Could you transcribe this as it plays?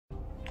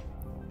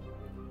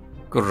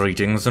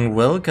Greetings and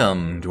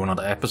welcome to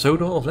another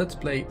episode of Let's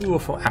Play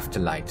UFO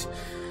Afterlight.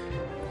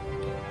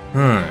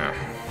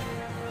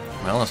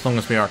 Well, as long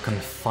as we are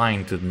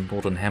confined to the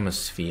Northern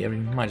Hemisphere, we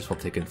might as well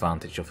take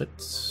advantage of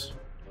it.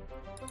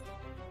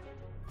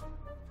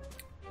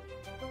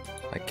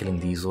 By killing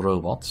these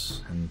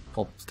robots and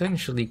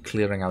potentially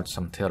clearing out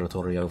some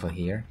territory over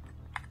here.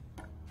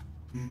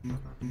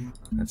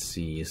 Let's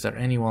see, is there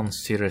anyone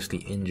seriously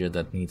injured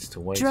that needs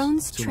to wait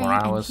Drones 2 train more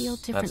and hours? heal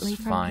differently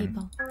That's from fine.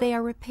 people. They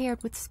are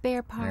repaired with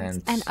spare parts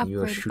and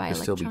your upgraded shoot by will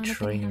still be electronic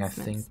training, I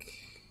enhancements. think.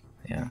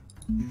 Yeah.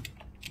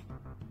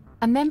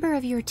 A member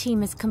of your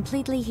team is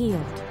completely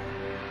healed.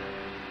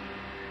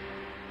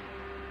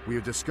 We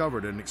have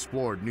discovered and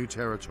explored new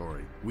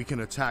territory. We can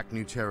attack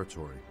new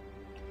territory.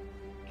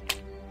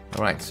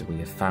 Alright, so we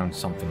have found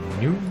something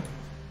new.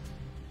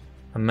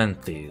 A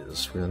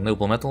Mantis with a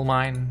noble metal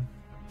mine.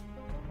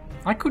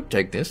 I could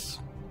take this.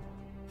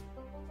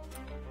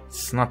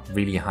 It's not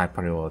really high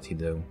priority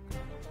though.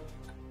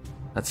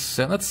 Let's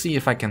see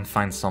if I can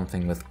find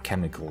something with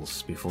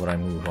chemicals before I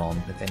move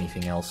on with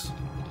anything else.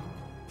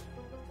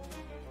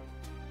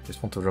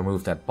 Just want to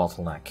remove that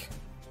bottleneck.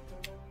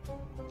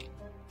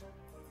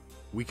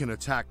 We can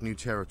attack new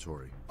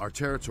territory. Our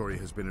territory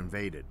has been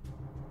invaded.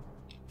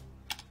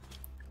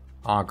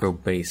 Argo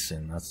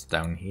Basin, that's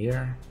down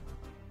here.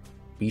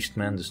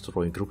 Beastman,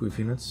 destroy group of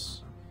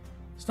units.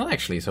 It's not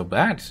actually so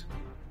bad.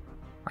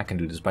 I can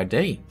do this by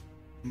day.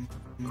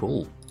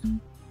 Cool.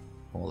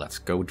 Well, let's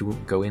go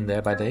in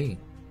there by day.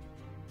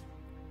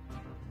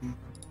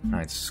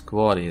 Alright,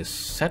 squad is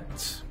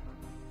set.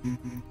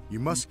 You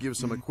must give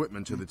some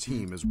equipment to the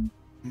team as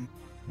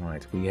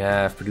Right, we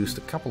have produced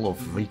a couple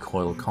of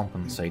recoil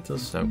compensators,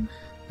 so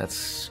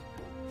let's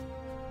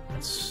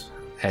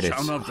edit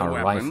Some of the our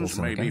weapons rifles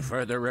may again. be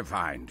further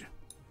refined.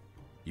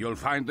 You'll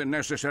find the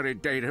necessary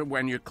data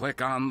when you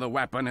click on the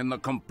weapon in the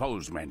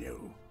Compose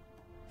menu.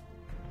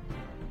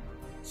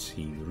 Let's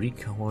see,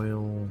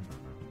 recoil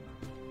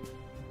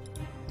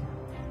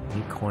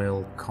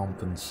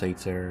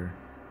compensator.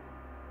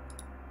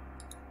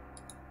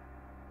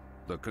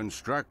 The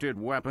constructed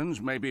weapons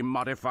may be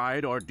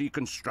modified or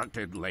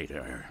deconstructed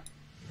later.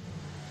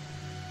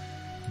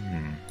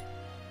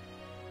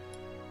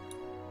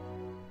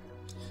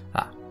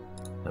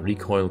 The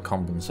recoil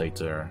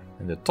compensator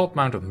in the top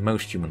mount of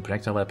most human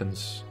projectile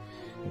weapons,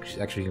 which is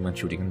actually when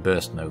shooting in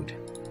burst mode.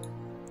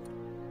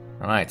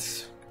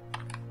 Alright,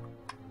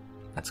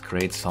 let's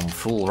create some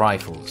full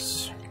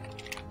rifles.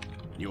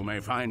 You may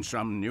find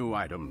some new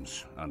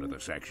items under the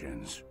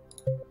sections.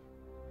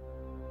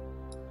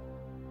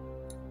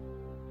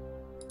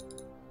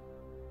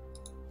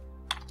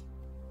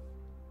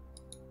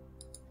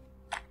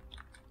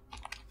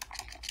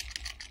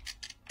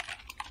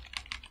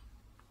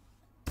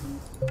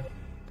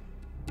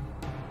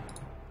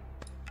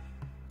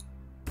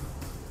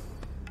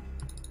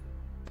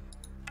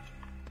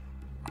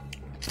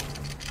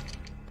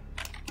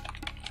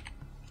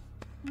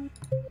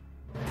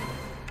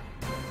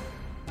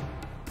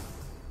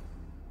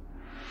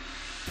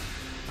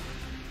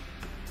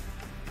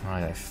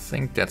 Alright, I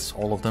think that's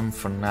all of them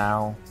for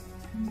now.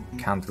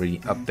 Can't really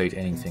update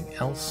anything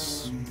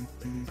else.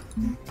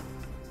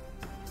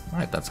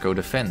 Alright, let's go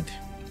defend.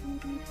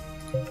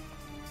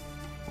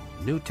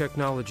 New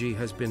technology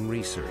has been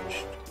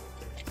researched.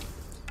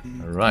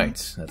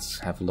 Alright, let's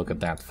have a look at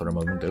that for a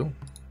moment though.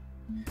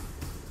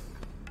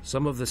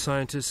 Some of the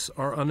scientists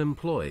are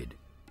unemployed.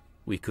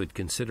 We could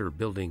consider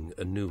building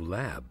a new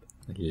lab.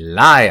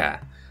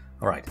 Liar!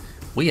 Alright,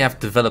 we have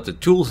developed the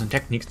tools and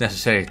techniques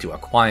necessary to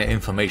acquire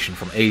information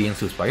from aliens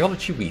whose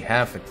biology we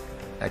have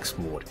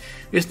explored.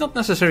 It is not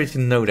necessary to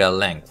know their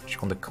language,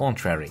 on the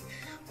contrary.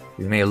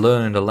 We may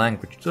learn the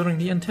language during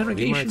the We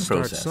interrogation might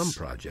start process. some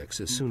projects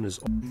as soon as...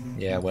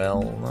 Yeah,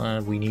 well,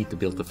 we need to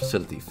build the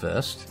facility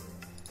first.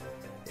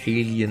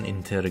 Alien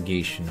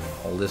interrogation.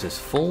 All this is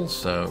full,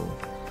 so...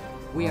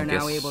 We I are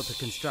now guess able to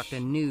construct a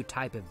new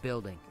type of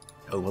building.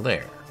 over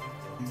there.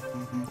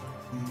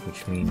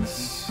 Which means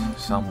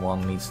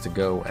someone needs to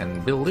go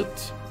and build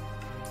it.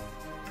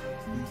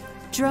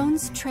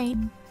 Drones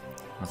train.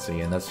 Let's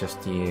see, and that's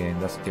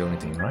the only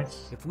thing, right?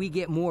 If we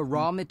get more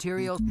raw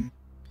materials,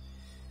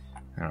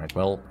 Alright,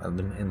 well, in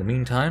the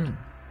meantime,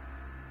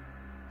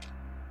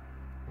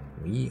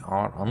 we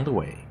are on the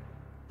way.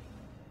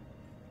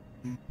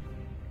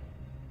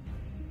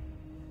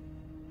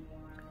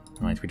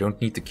 Alright, we don't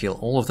need to kill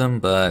all of them,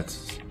 but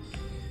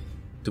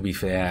to be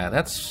fair,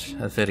 that's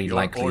a very Your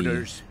likely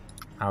orders.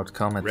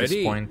 outcome at Ready?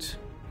 this point.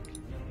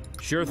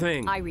 Sure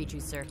thing. I read you,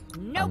 sir.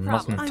 No I'm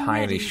not problem.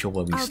 entirely sure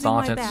where we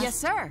started, Yes,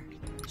 sir.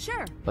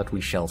 Sure. but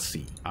we shall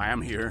see. I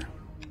am here.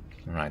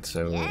 Alright,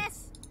 so Yes.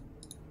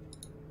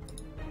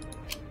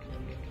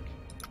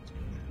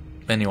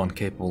 anyone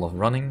capable of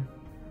running?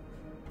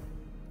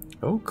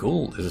 Oh,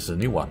 cool, this is a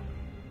new one.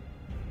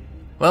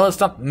 Well, it's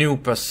not new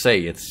per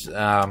se, it's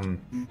a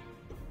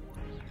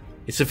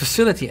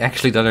facility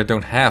actually that I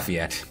don't have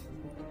yet.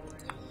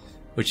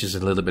 Which is a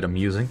little bit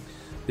amusing.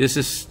 This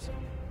is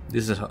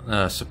This is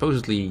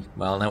supposedly,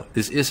 well, no,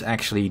 this is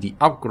actually the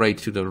upgrade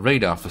to the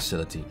radar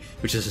facility,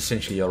 which is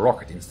essentially a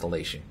rocket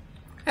installation,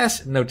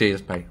 as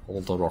notated by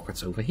all the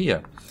rockets over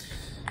here.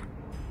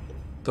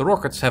 The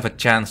rockets have a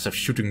chance of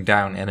shooting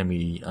down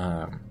enemy,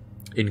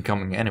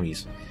 incoming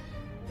enemies,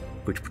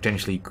 which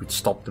potentially could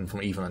stop them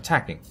from even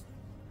attacking.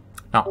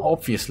 Now,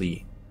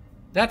 obviously,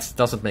 that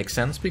doesn't make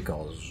sense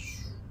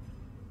because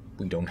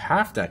we don't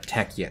have that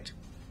tech yet.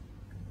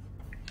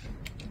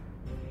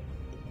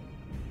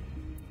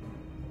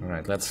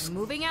 Alright, let's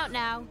Moving out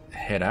now.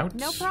 head out.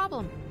 No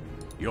problem.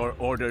 Your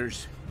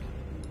orders?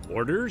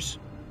 Orders?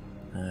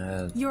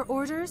 Your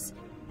orders?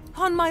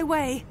 On my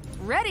way.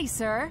 Ready,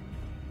 sir.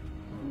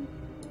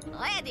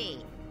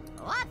 Ready.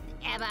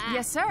 Whatever.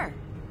 Yes, sir.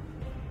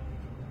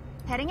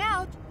 Heading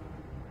out.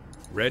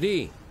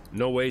 Ready?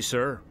 No way,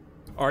 sir.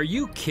 Are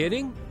you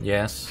kidding?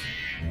 Yes.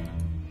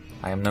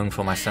 I am known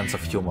for my sense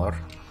of humor.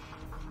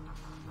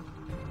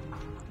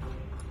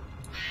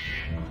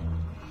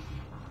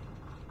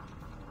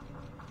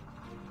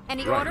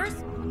 Any Right.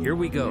 orders? Here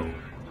we go.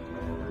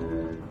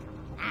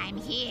 I'm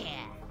here.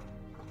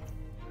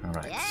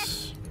 Alright.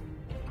 Yes?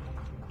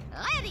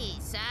 Ready,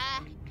 sir.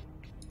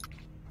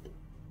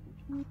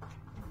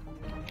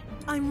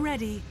 I'm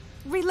ready.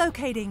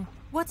 Relocating.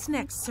 What's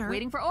next, sir?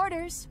 Waiting for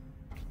orders.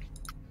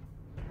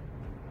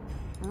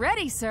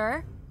 Ready,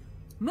 sir.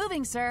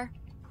 Moving, sir.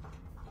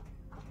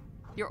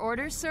 Your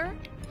orders, sir?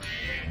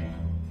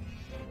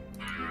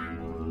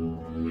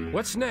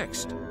 What's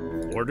next?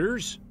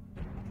 Orders?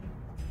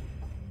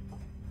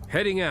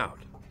 Heading out.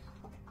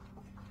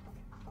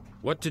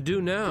 What to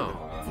do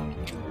now?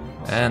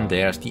 And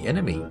there's the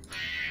enemy.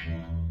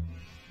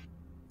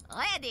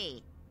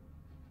 Ready.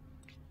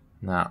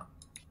 Now,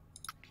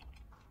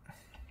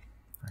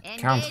 I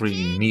can't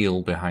really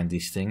kneel behind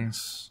these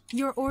things,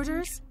 Your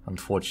orders?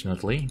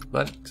 unfortunately,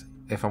 but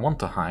if I want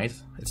to hide,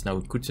 it's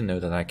no good to know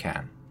that I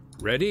can.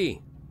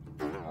 Ready?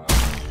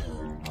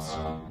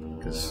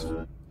 Because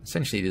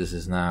essentially this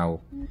is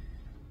now,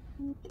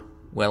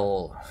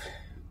 well,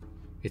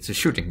 it's a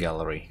shooting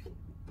gallery,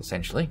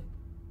 essentially.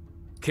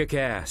 Kick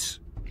ass.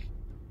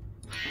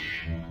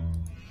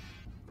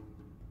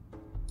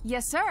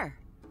 Yes, sir.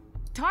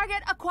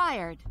 Target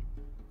acquired.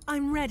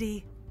 I'm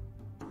ready.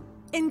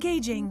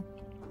 Engaging.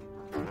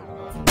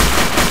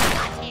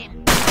 Got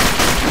him.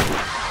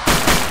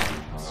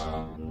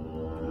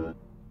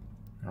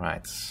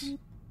 Right.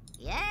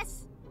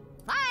 Yes.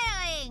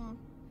 Firing.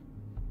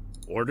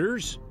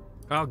 Orders?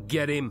 I'll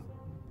get him.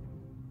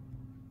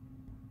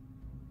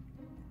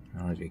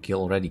 Alright, we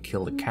already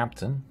killed the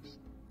captain,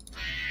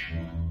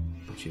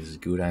 which is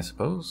good, I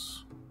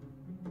suppose.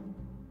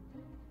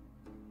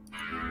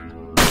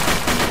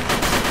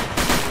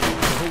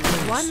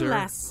 One sir.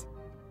 less.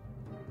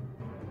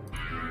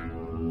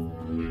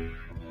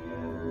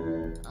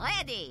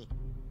 Ready.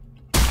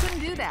 Couldn't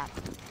do that.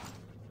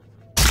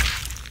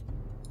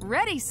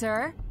 Ready,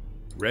 sir.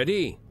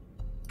 Ready?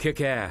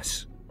 Kick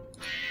ass.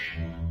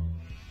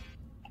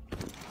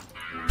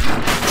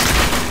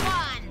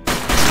 One.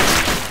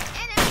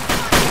 Enemy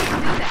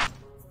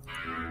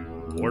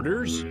spotted.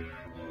 Orders?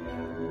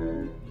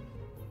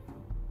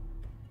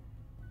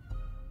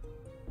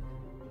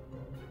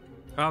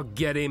 I'll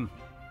get him.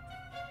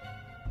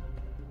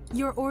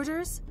 Your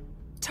orders?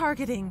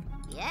 Targeting.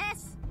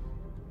 Yes.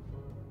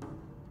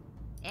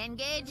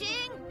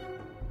 Engaging.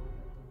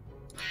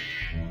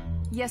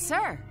 Yes,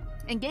 sir.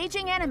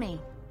 Engaging enemy.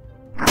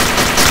 Waiting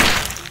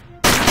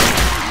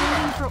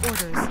for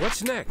orders.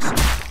 What's next?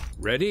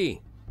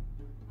 Ready?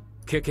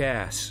 Kick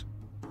ass.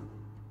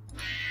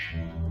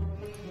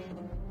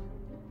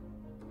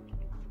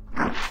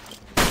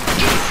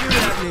 Shoot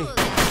at me.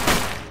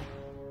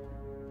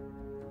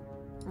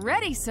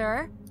 Ready,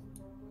 sir.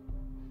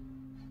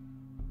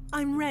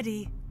 I'm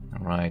ready.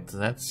 Alright,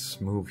 let's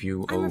move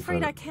you over. I'm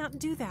afraid I can't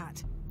do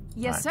that.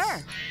 Yes, Right.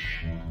 sir.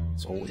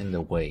 It's all in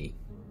the way.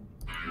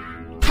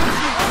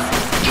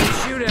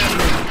 Shoot at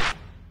me.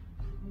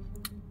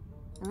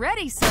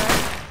 Ready, sir.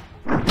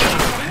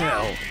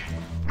 Hell.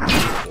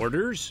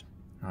 Orders?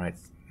 Alright,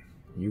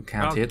 you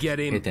can't I'll hit get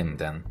him. hit him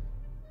then.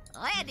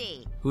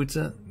 Ready. Ute,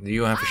 do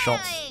you have a shot?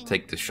 Firing.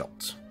 Take the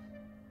shot.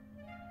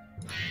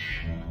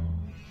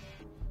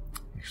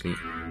 Actually,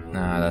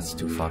 nah, that's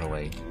too far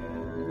away.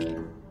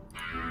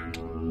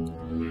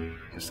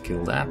 Just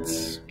kill that.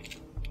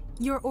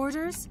 Your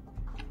orders?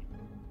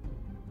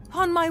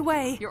 On my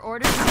way. Your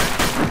orders?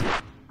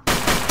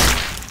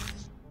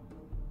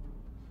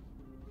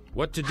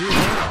 What to do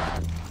now?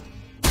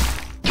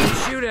 Don't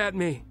shoot at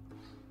me.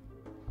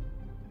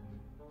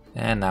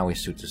 And now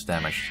his suit is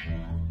damaged.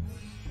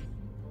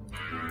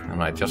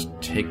 Alright, just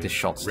take the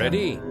shots then.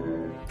 Ready?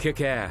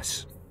 Kick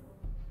ass.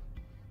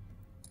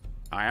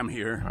 I am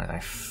here. Alright, I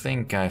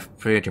think I've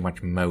pretty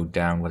much mowed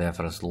down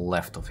whatever is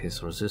left of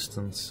his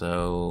resistance,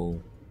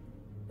 so...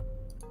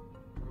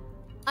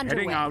 Underway.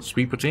 Heading out.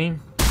 Sweeper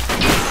team?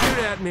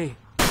 Shoot at me.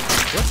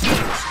 What's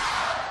next?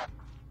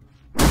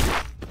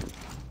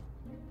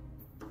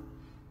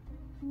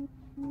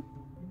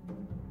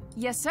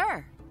 Yes,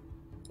 sir.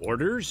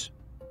 Orders?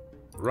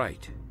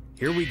 Right.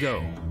 Here we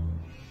go.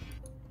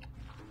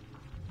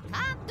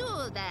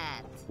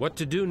 that. What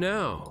to do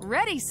now?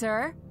 Ready,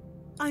 sir.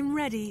 I'm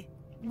ready.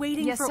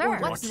 Waiting Yes, for sir.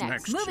 orders. What's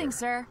next, Moving,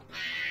 sir.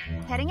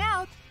 Heading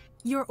out.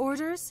 Your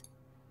orders?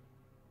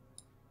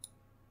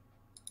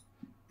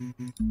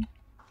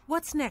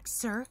 What's next,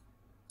 sir?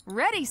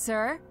 Ready,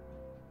 sir.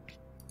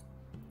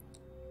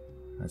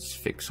 Let's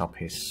fix up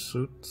his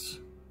suit.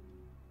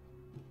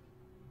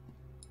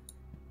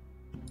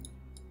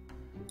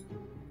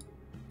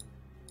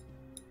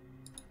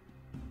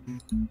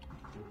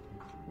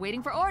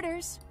 Waiting for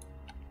orders.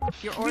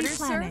 Your orders,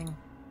 sir. Replanning.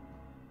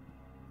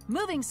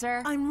 Moving,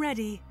 sir. I'm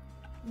ready.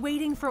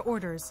 Waiting for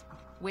orders.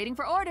 Waiting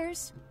for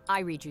orders. I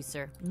read you,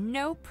 sir.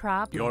 No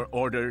problem. Your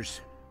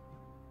orders.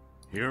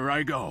 Here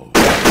I go.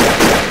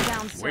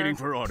 Down, sir. Waiting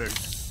for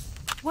orders.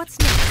 What's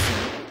next,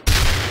 sir?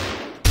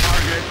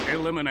 Target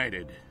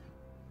eliminated.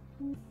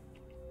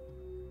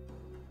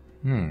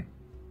 Hmm.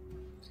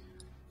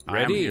 I am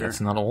Ready? here.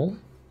 That's not all.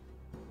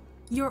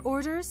 Your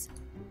orders?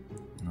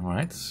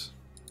 Alright.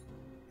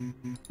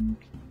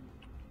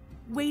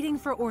 Waiting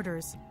for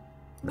orders.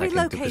 Back into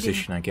Relocating.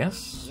 position, I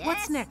guess. Yes,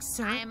 What's next,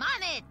 sir? I'm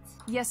on it.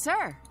 Yes,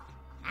 sir.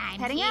 I'm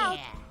Heading here. out.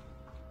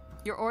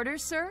 Your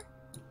orders, sir.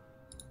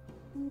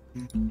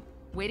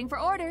 Waiting for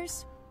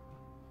orders.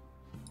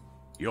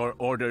 Your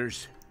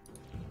orders.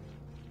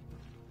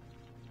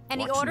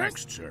 Any What's orders?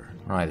 next, sir?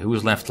 Alright,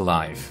 who's left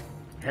alive?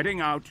 Heading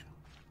out.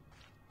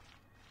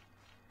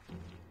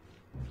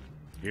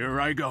 Here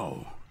I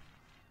go.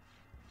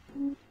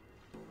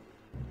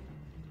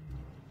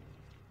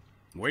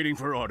 Waiting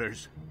for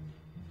orders.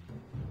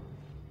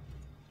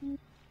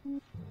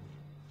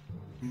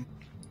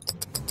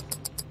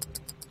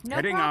 No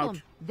Heading problem.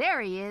 out.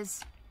 There he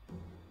is.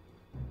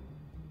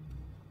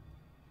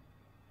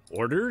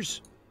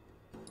 Orders?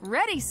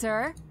 Ready,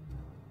 sir.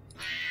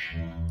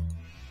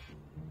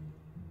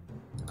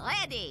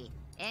 Ready.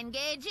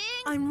 Engaging.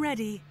 I'm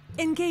ready.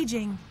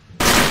 Engaging.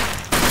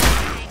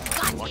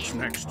 Got What's him.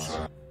 next,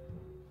 sir?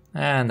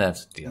 And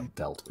that's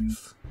dealt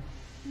with.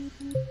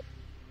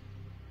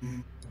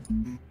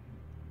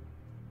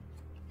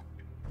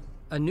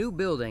 A new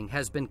building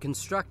has been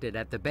constructed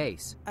at the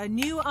base. A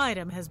new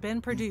item has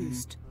been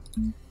produced.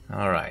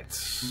 Alright,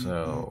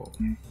 so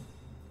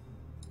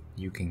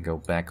you can go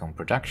back on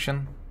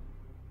production.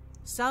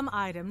 Some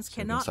items So we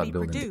can cannot start be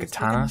building the produced.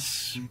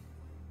 katanas.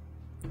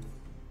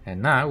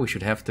 And now we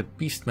should have the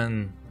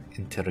Beastman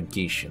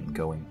interrogation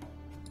going.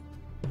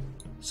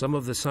 Some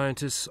of the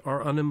scientists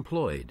are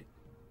unemployed.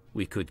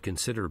 We could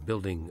consider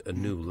building a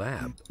new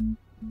lab.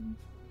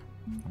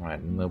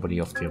 Alright, nobody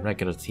of the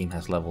regular team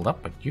has leveled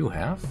up, but you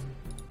have.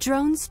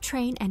 Drones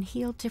train and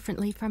heal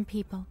differently from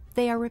people.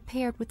 They are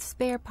repaired with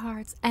spare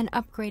parts and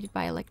upgraded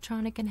by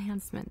electronic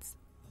enhancements.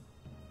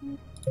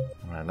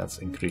 Alright, let's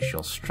increase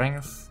your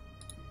strength.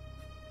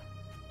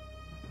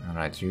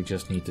 Alright, you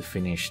just need to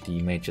finish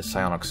the major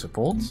psionic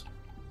support.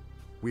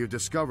 We have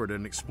discovered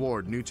and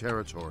explored new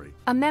territory.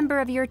 A member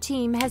of your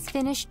team has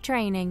finished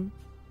training.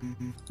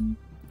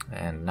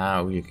 And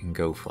now you can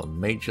go for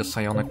major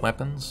psionic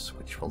weapons,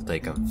 which will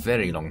take a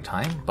very long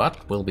time,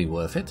 but will be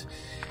worth it.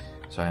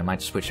 So I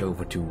might switch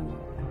over to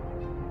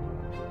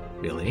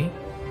Billy.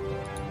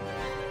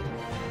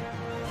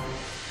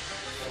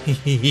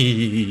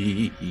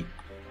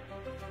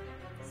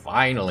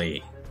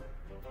 Finally.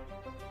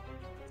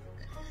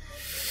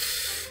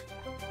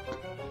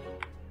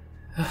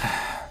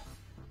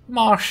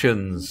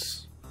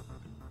 Martians.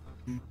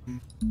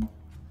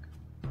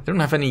 They don't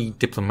have any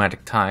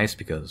diplomatic ties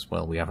because,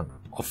 well, we haven't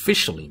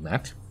officially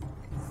met.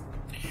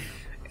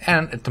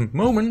 And at the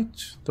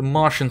moment, the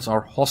Martians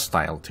are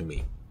hostile to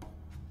me.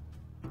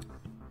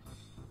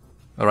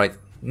 Alright,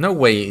 no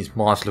way is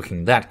Mars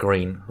looking that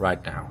green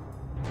right now.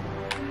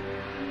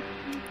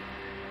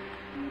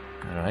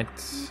 Alright,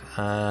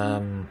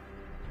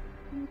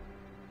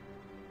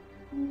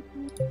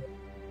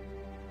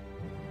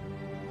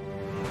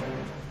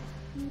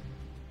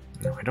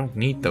 no, I don't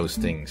need those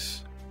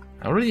things.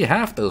 I already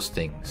have those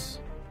things.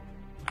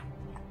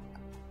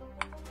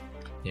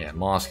 Yeah,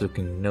 Mars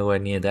looking nowhere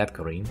near that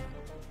green.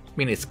 I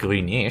mean, it's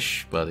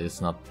greenish, but it's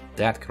not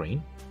that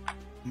green.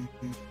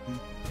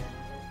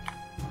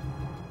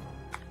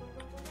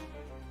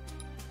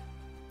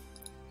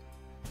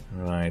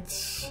 Right.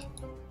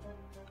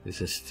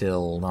 This is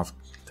still not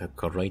the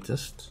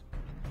greatest.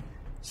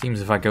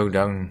 Seems if I go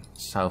down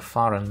south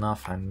far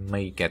enough, I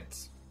may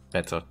get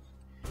better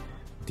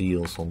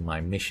deals on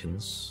my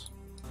missions.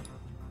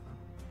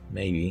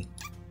 Maybe.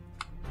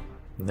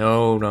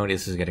 No,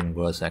 this is getting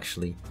worse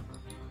actually.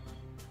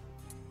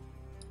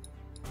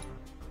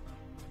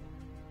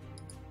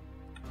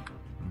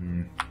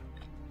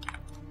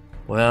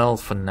 Well,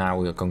 for now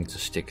we're going to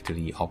stick to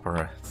the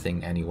opera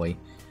thing anyway.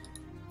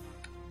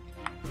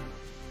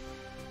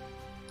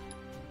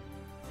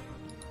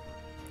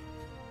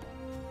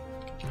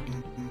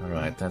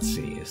 Alright, let's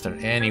see. Is there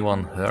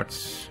anyone hurt?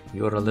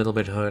 You're a little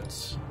bit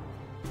hurt.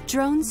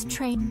 Drones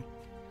train.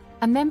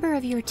 A member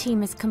of your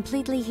team is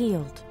completely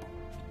healed.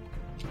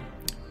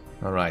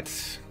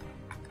 Alright.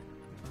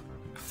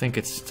 I think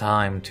it's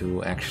time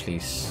to actually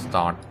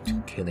start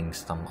killing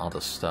some other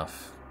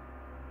stuff.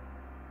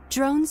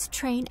 Drones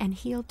train and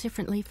heal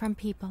differently from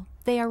people.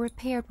 They are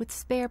repaired with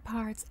spare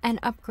parts and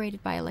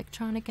upgraded by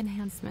electronic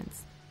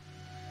enhancements.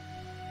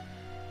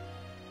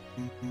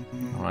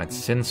 Alright,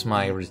 since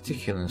my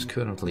reticulum is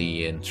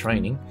currently in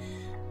training,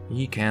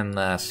 he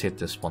can sit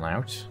this one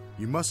out.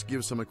 You must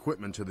give some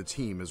equipment to the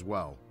team as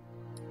well.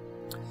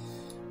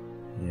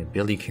 Yeah,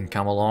 Billy can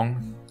come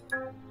along.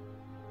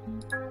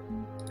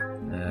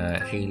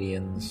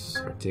 Aliens,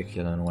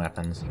 reticulum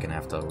weapons, you can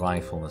have the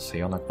rifle and the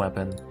psionic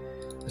weapon,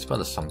 as well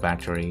as some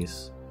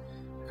batteries.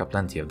 I got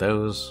plenty of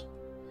those.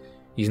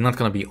 He's not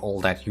gonna be all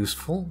that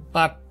useful,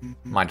 but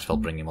might as well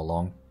bring him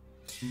along.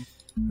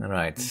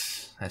 Alright,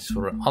 as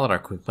for other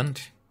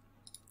equipment,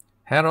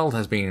 Harold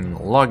has been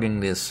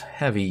lugging this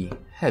heavy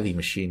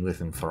machine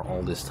with him for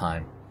all this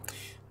time.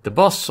 The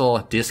boss saw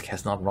disk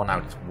has not run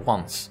out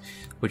once,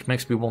 which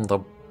makes me wonder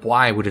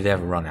why would it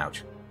ever run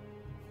out.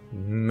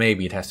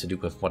 Maybe it has to do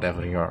with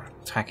whatever you're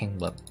attacking,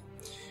 but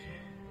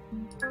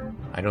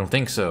I don't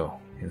think so.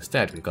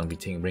 Instead, we're gonna be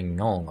bringing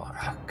along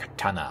our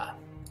katana.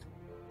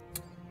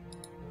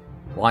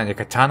 Why the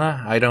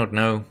katana? I don't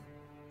know.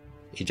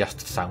 It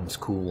just sounds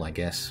cool, I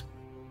guess.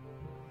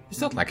 It's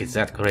not like it's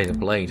that great a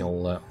blade,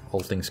 all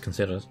things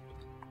considered.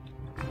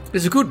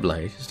 It's a good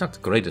blade, it's not the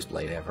greatest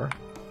blade ever.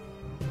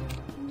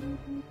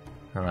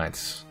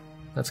 Alright,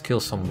 let's kill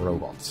some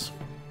robots.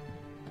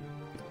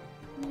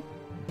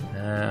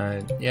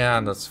 Yeah,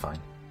 that's fine.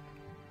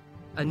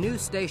 A new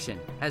station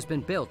has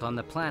been built on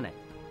the planet.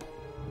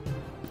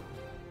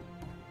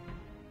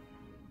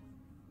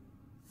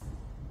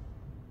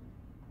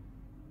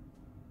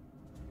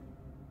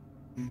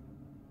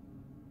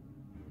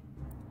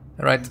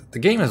 Alright, the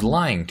game is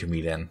lying to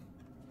me then.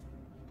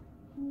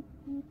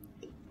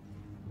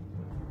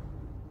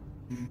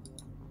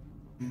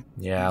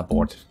 Yeah,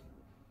 abort.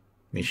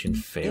 Mission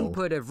failed.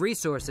 Input of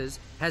resources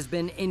has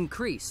been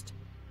increased.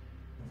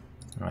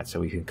 Alright, so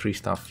we've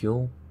increased our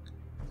fuel.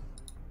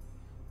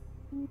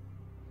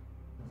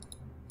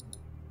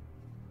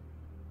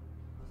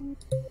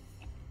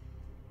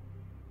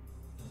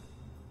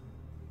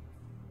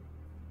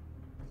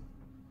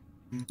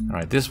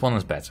 Alright, this one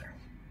is better.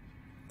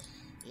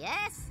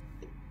 Yes?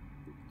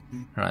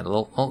 Alright,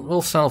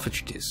 we'll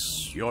salvage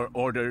this. Your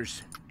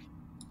orders?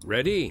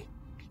 Ready?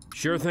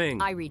 Sure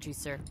thing. I read you,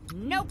 sir.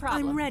 No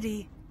problem. I'm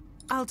ready.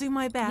 I'll do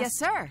my best. Yes,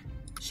 sir.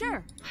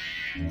 Sure.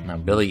 Now,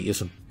 Billy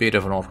is a bit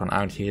of an odd one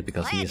out here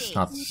because he is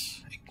not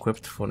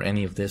equipped for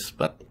any of this,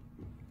 but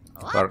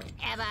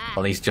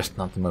well, he's just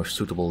not the most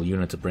suitable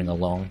unit to bring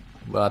along.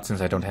 But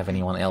since I don't have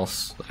anyone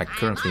else that I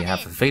currently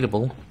have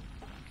available,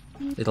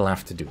 it'll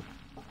have to do.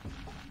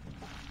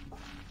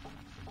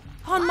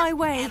 On my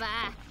way.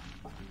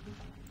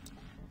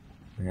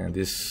 And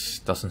this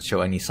doesn't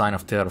show any sign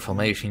of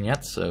terraformation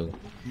yet, so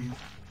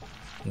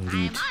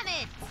indeed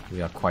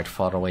we are quite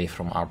far away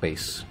from our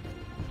base.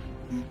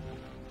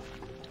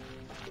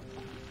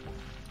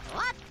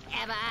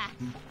 Whatever.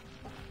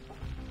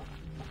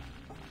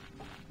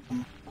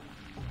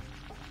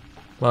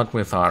 But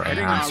with our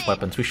enhanced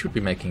weapons, we should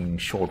be making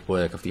short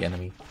work of the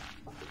enemy.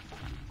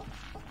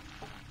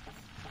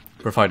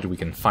 Provided we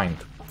can find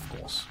them, of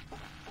course.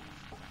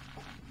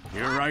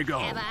 Here I go.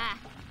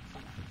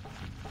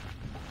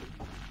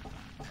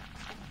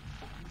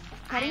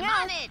 I'm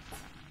on it.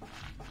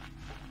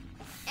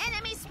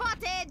 Enemy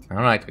spotted.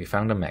 Alright, we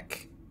found a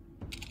mech.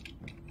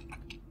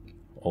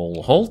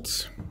 All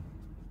halt.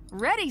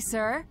 Ready,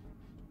 sir.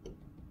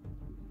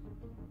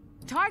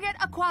 Target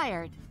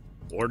acquired.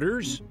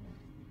 Orders?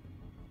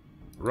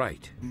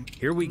 Right.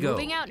 Here we go.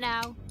 Moving out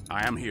now.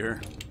 I am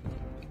here.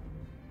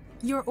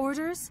 Your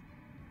orders?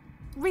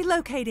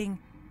 Relocating.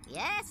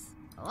 Yes?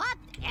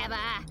 Whatever.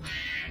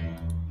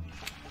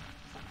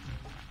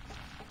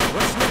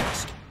 What's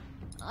next?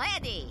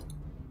 Ready.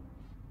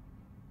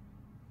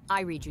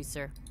 I read you,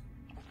 sir.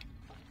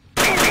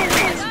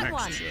 I got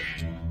one.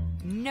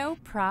 No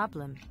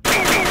problem.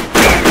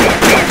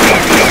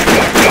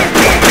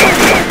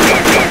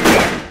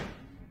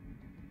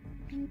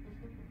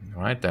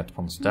 Alright, that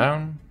one's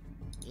down.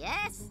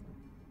 Yes?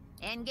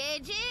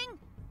 Engaging?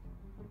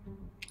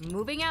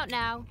 Moving out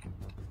now.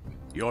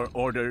 Your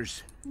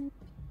orders?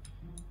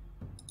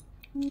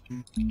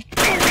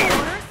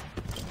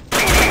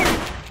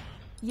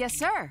 Yes,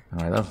 sir.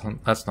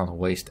 Alright, that's not a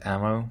waste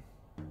ammo.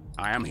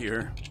 I am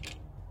here.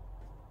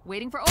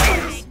 Waiting for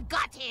orders.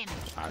 Got him.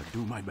 I'll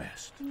do my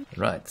best.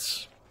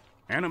 Right.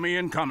 Enemy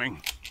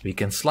incoming. We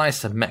can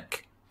slice a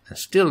mech and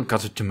still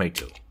got a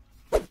tomato.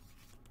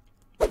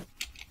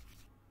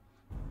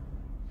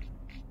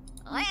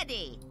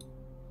 Ready.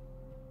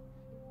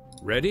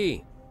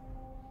 Ready?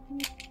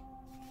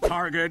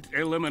 Target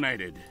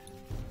eliminated.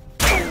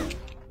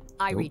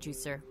 I read you,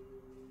 sir.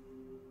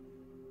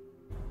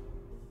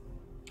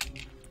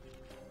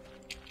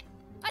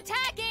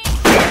 Attacking!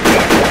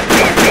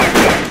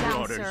 Down,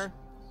 Orders. sir.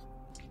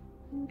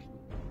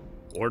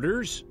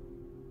 Orders?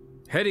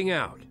 Heading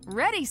out.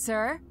 Ready,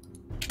 sir.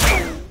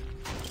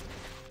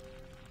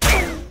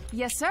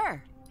 Yes,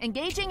 sir.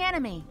 Engaging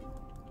enemy.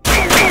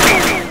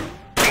 No,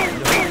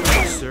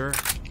 sir.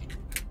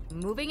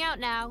 Moving out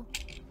now.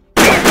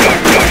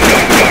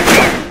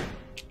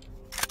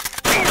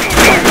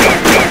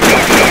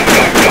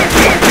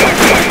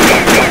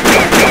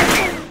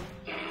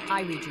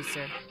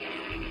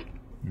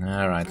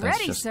 Alright, let's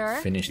Ready, just sir.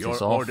 finish Your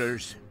this off.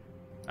 orders.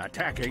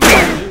 Attacking.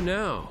 What to do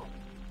now?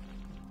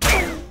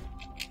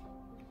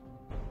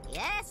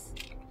 Yes,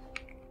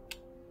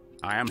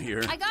 I am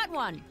here. I got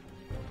one.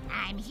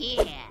 I'm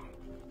here.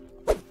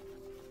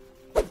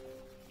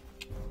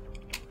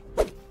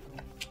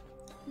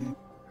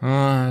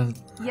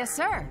 Yes,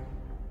 sir.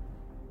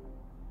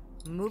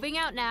 Moving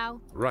out now.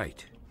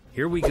 Right.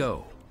 Here we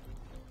go.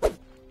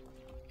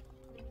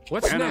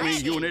 What's Enemy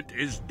next? unit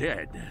is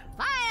dead.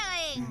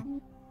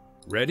 Firing.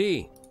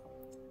 Ready?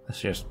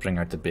 Let's just bring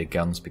out the big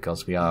guns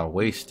because we are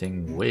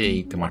wasting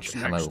way too much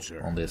What's ammo next,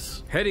 sir? on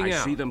this. Heading I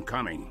out. see them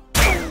coming.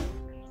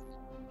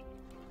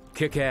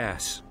 Kick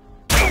ass.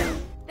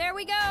 There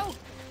we go.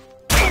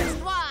 Next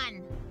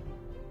one.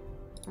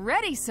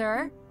 Ready,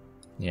 sir.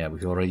 Yeah,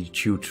 we've already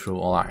chewed through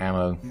all our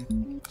ammo.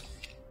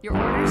 Your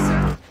orders,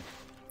 sir.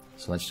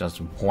 So let's just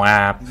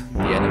whap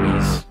the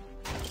enemies.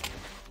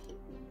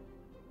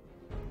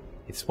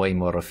 It's way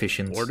more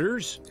efficient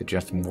Orders? to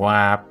just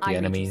whap the I need you,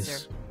 enemies.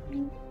 sir.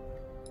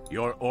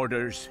 Your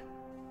orders.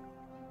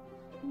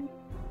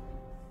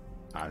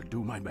 I'll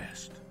do my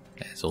best.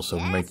 It's also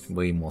Yes.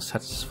 way more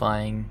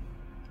satisfying.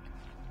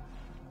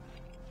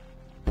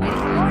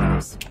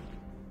 Orders.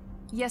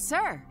 Yes,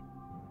 sir.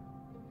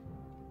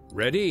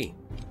 Ready?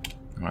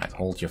 Alright,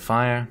 hold your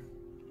fire.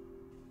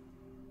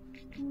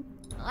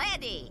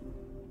 Ready.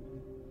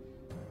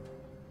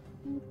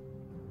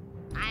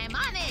 I'm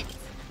on it.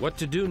 What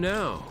to do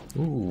now?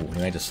 Ooh, he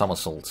made a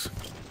somersault.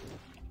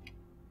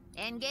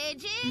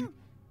 Engaging.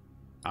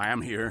 I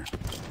am here.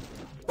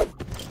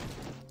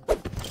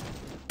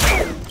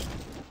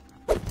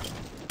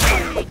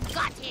 I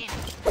got him.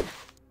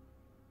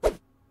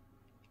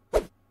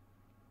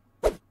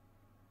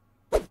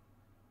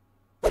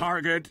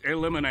 Target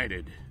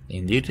eliminated.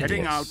 Indeed it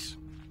Heading is. out.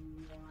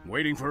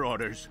 Waiting for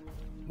orders.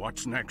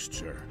 What's next,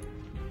 sir?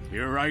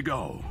 Here I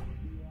go.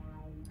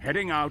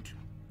 Heading out.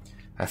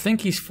 I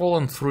think he's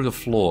fallen through the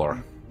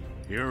floor.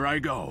 Here I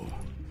go.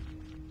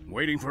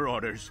 Waiting for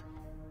orders.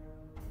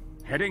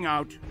 Heading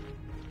out.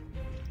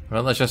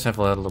 Well, let's just have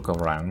a look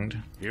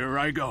around. Here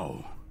I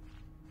go.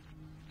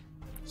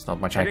 There's not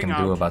much I Heading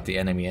can do out. about the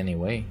enemy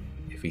anyway.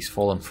 If he's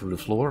fallen through the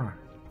floor.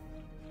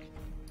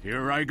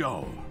 Here I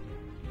go.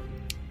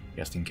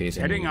 Just in case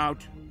Heading any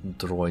out.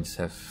 droids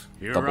have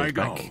Here doubled I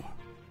go. back.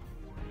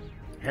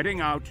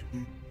 Heading out.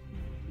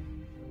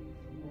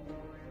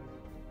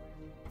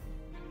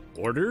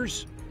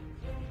 Orders?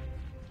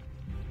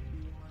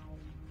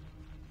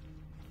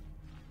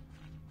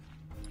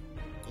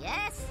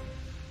 Yes.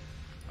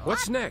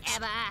 What's next?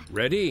 Whatever.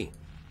 Ready?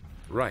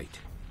 Right.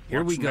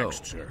 Here What's we go.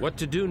 next, sir? What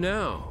to do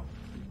now?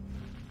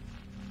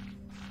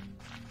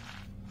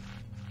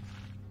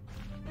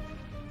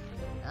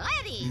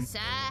 Ready, sir.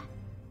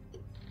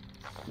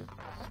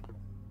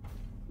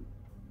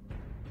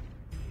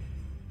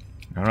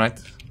 Alright,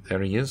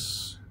 there he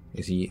is.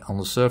 Is he on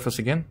the surface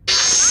again?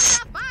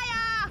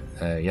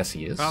 Fire. Yes,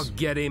 he is. I'll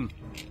get him.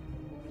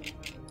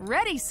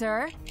 Ready,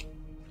 sir.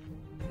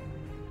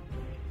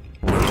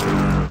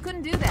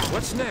 Couldn't do that.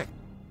 What's next?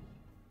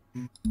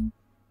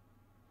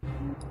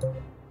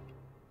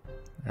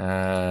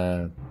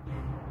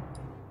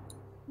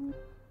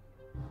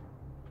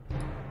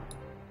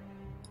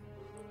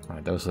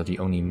 Right, those are the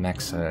only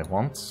mechs I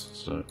want.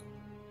 So,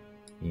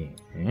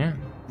 yeah.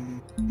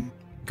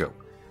 Go.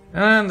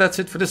 And that's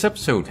it for this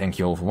episode. Thank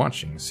you all for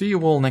watching. See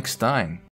you all next time.